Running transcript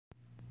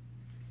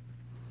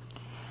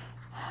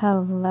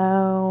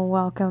Hello,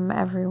 welcome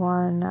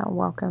everyone.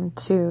 Welcome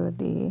to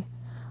the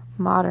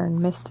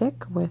Modern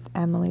Mystic with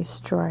Emily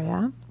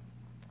Stroya.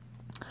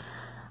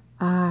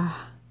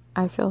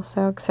 I feel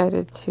so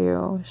excited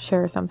to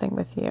share something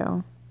with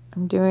you.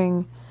 I'm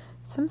doing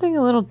something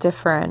a little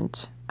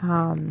different,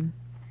 and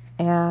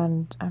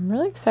I'm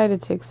really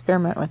excited to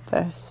experiment with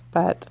this.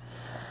 But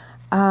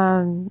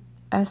as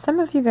some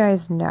of you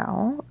guys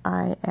know,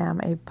 I am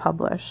a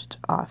published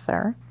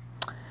author.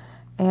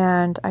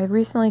 And I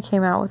recently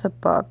came out with a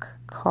book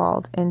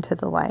called Into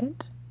the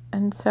Light.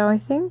 And so I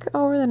think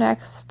over the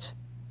next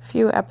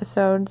few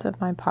episodes of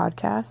my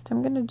podcast,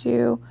 I'm going to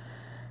do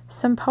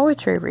some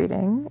poetry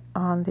reading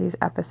on these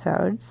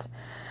episodes.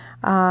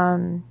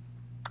 I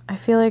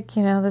feel like,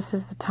 this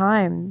is the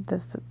time.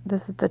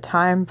 This is the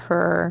time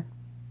for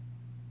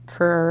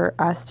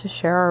us to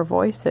share our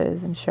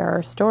voices and share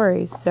our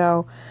stories.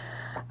 So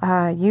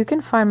you can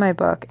find my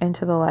book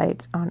Into the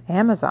Light on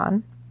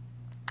Amazon.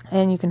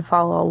 And you can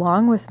follow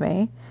along with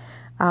me,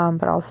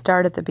 but I'll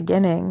start at the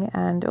beginning,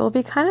 and it will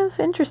be kind of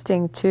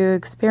interesting to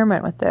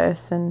experiment with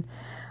this and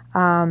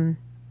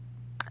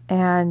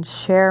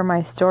share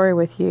my story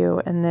with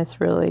you in this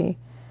really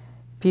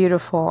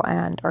beautiful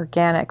and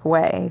organic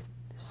way.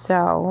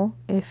 So,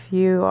 if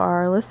you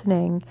are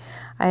listening,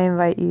 I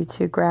invite you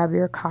to grab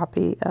your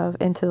copy of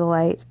Into the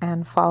Light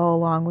and follow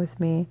along with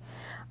me.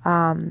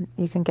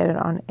 You can get it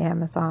on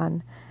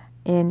Amazon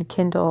in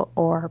Kindle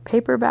or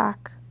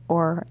paperback,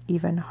 or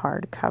even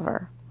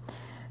hardcover.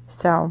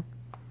 So,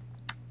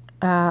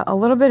 a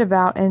little bit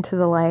about Into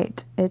the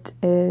Light. It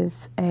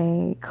is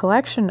a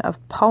collection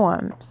of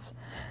poems,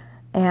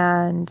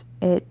 and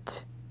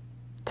it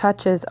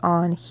touches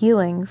on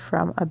healing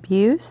from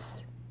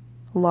abuse,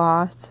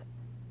 loss,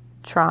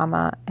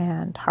 trauma,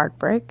 and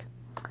heartbreak.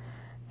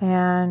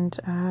 And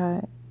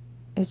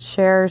it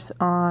shares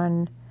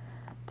on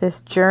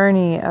this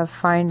journey of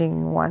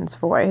finding one's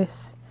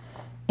voice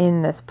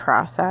in this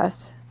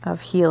process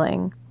of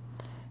healing,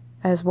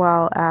 as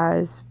well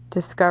as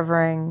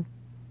discovering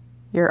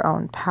your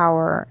own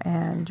power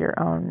and your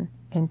own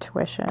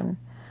intuition.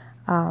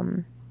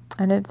 And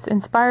it's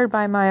inspired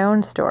by my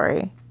own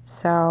story.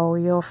 So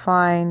you'll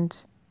find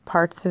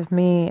parts of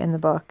me in the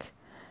book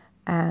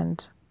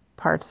and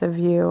parts of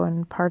you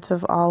and parts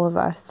of all of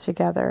us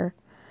together.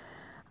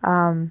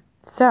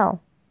 So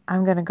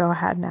I'm going to go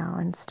ahead now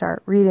and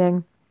start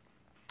reading.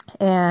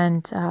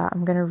 And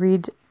I'm going to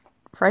read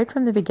right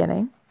from the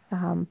beginning.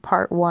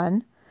 Part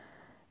 1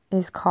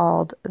 is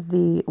called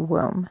The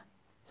Womb.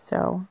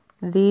 So,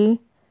 The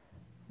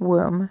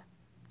Womb,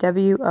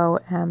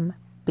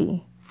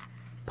 W-O-M-B,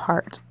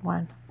 Part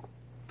 1.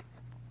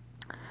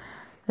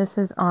 This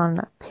is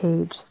on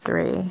page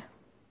 3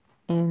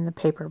 in the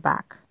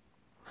paperback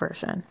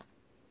version.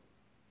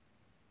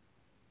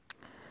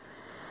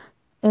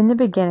 In the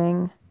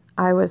beginning,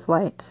 I was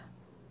light.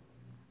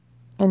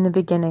 In the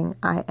beginning,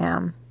 I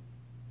am.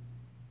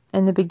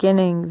 In the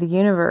beginning, the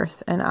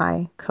universe and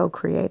I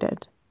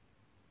co-created.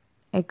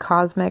 A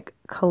cosmic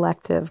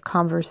collective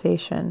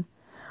conversation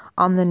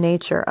on the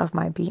nature of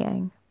my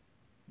being,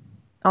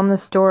 on the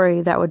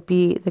story that would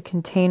be the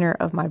container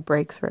of my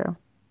breakthrough,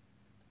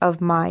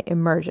 of my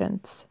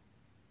emergence,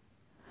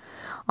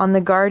 on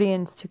the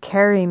guardians to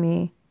carry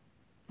me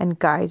and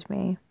guide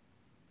me,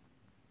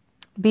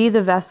 be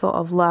the vessel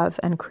of love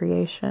and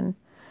creation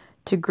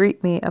to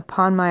greet me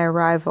upon my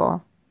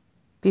arrival.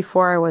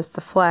 Before I was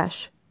the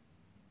flesh,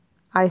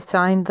 I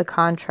signed the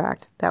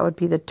contract that would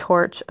be the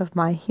torch of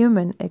my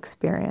human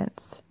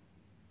experience.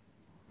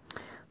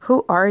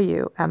 Who are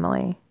you,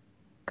 Emily?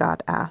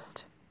 God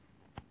asked.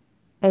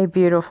 A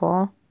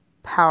beautiful,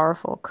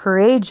 powerful,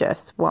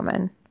 courageous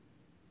woman.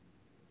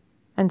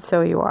 And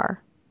so you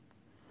are.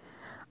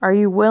 Are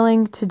you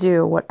willing to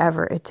do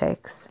whatever it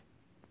takes?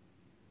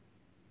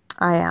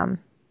 I am.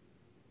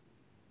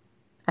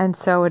 And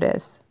so it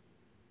is.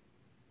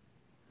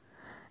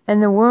 In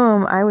the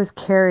womb, I was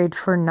carried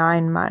for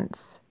 9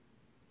 months,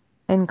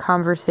 in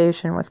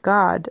conversation with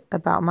God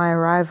about my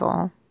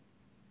arrival.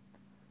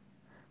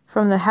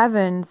 From the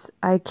heavens,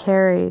 I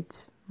carried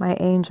my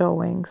angel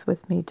wings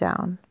with me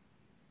down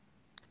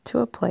to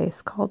a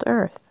place called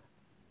Earth,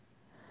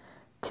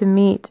 to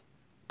meet,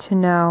 to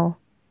know,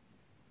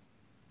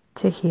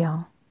 to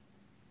heal.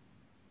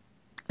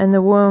 In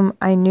the womb,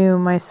 I knew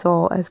my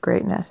soul as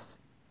greatness.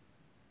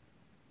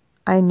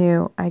 I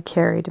knew I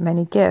carried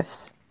many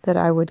gifts that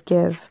I would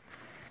give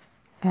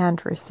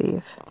and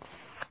receive.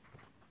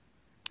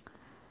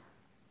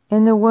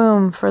 In the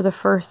womb, for the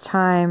first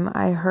time,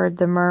 I heard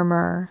the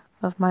murmur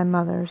of my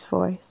mother's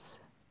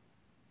voice.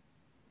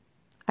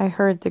 I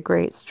heard the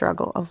great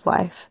struggle of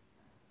life,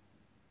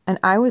 and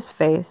I was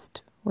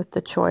faced with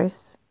the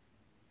choice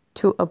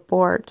to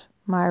abort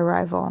my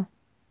arrival,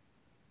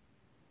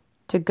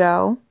 to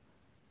go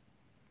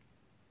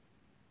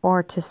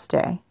or to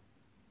stay.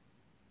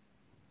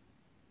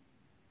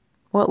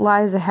 What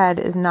lies ahead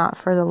is not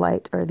for the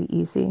light or the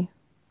easy.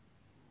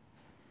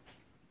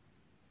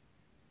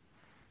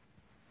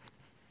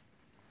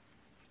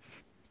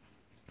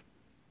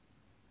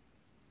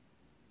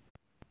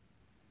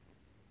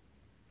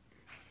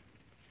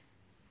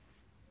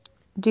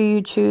 do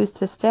you choose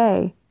to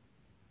stay?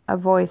 A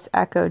voice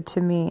echoed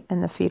to me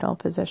in the fetal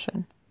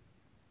position.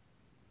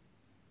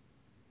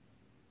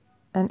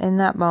 And in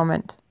that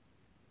moment,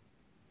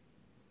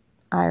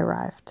 I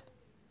arrived.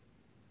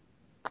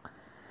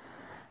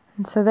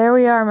 And so there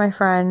we are, my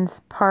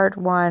friends, part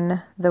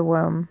 1, the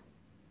womb.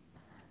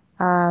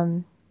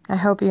 I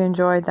hope you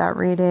enjoyed that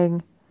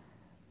reading.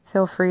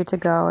 Feel free to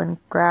go and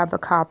grab a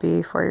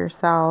copy for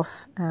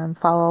yourself and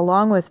follow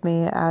along with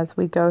me as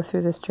we go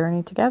through this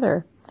journey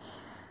together.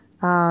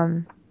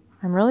 I'm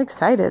really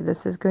excited.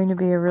 This is going to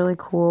be a really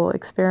cool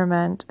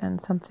experiment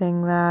and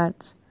something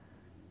that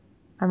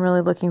I'm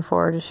really looking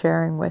forward to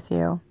sharing with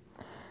you.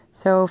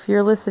 So if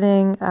you're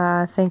listening,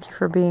 thank you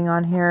for being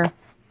on here.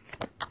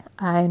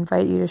 I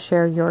invite you to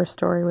share your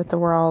story with the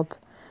world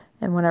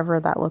and whatever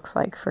that looks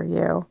like for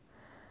you.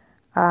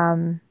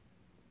 I'm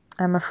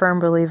a firm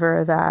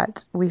believer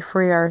that we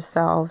free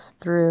ourselves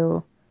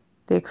through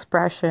the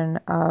expression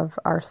of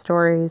our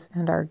stories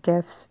and our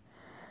gifts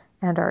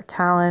and our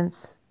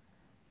talents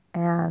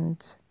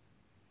and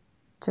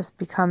just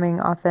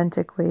becoming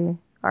authentically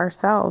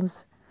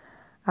ourselves.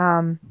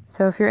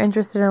 So if you're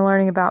interested in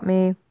learning about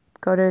me,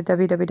 go to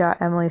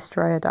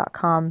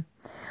www.emilystroya.com.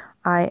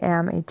 I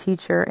am a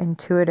teacher,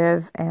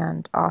 intuitive,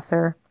 and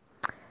author,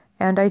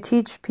 and I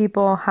teach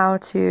people how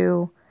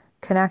to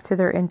connect to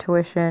their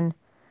intuition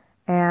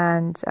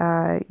and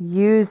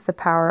use the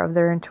power of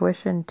their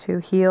intuition to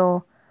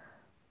heal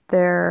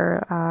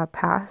their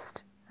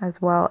past,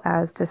 as well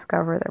as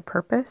discover their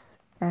purpose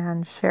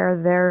and share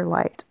their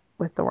light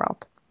with the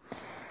world.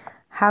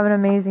 Have an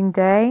amazing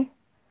day.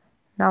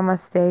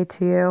 Namaste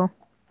to you,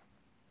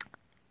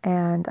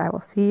 and I will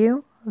see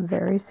you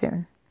very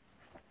soon.